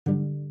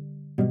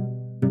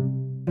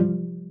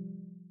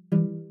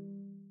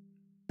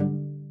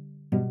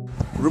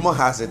Rumor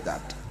has it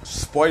that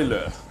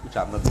spoiler, which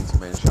I'm not going to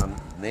mention,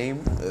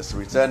 name is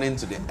returning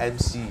to the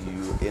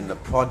MCU in the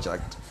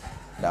project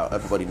that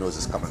everybody knows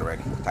is coming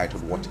already,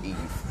 titled What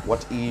If.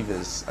 What If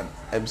is an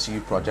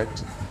MCU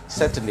project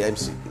set in the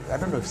MCU. I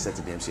don't know if it's set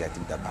in the MCU, I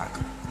think that back.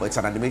 But it's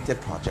an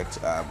animated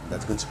project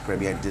that's going to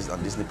premiere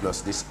on Disney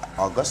Plus this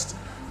August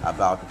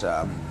about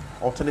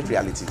alternate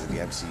realities in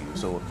the MCU.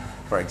 So,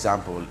 for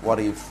example,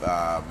 what if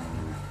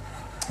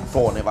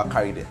Thor never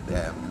carried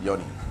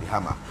Yoni, the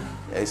hammer?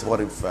 It's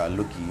what if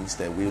Loki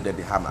instead wielded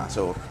the hammer?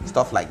 So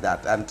stuff like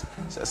that. And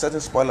a certain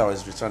spoiler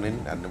is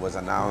returning, and it was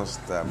announced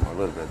a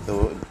little bit,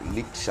 though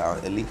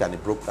a leak, and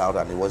it broke out,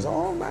 and it was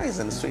all nice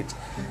and sweet.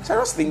 So I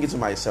was thinking to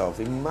myself,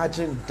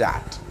 imagine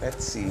that.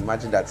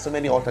 Imagine that. So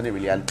many alternate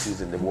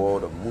realities in the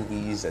world of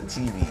movies and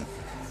TV.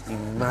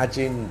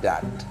 Imagine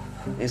that.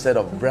 Instead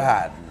of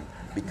Brad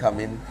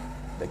becoming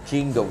the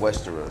king of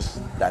Westeros,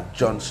 that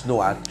Jon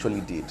Snow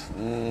actually did.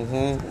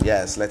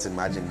 Yes, let's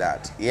imagine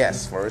that.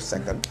 Yes, for a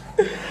second.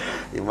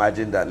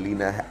 Imagine that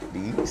Lena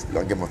Headey, still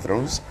on Game of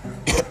Thrones,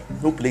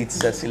 who played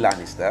Cersei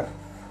Lannister,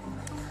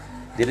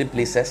 didn't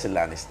play Cersei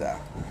Lannister,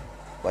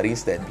 but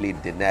instead played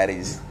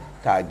Daenerys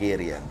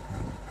Targaryen.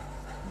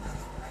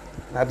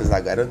 That is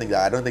like, I don't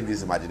think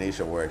this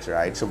imagination works,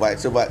 right?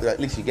 But at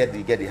least you get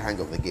the hang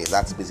of the game.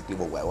 That's basically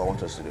what I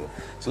want us to do.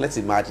 So let's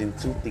imagine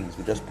two things.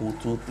 We just pull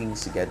two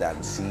things together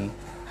and see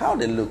how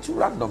they look. Two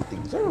random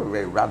things,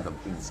 very random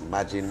things.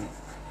 Imagine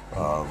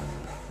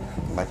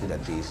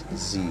that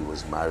Jay-Z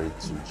was married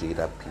to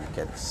Jada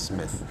Pinkett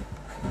Smith.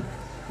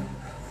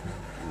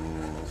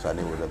 So her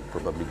name would have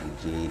probably be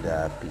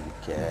Jada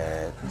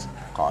Pinkett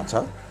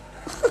Carter.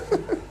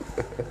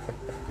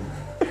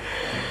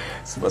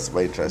 It's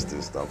very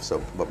interesting stuff.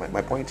 So, but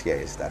my point here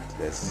is that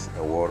there's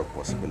a world of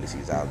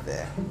possibilities out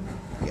there.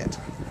 Yet,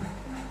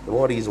 the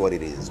world is what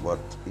it is. But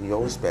in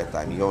your own spare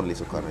time, in your own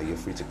little corner, you're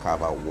free to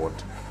carve out what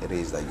it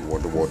is that you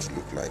want the world to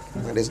look like.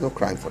 And there's no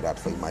crime for that,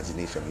 for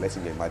imagination.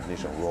 Letting your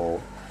imagination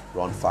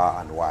run far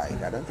and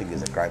wide. I don't think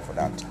there's a crime for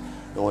that.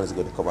 No one is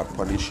going to come and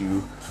punish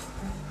you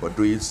for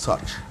doing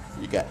such.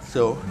 You get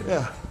so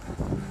yeah.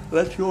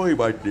 Let your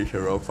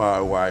imagination run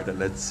far and wide, and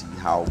let's see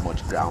how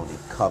much ground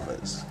it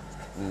covers.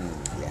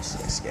 Yes.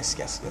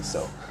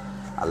 So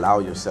allow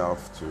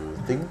yourself to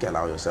think,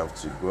 allow yourself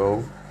to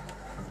grow,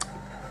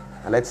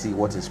 and let's see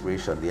what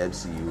inspiration the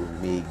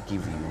MCU may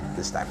give you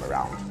this time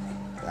around.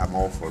 I'm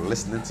all for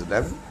listening to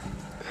them.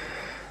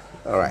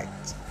 All right,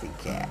 take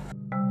care.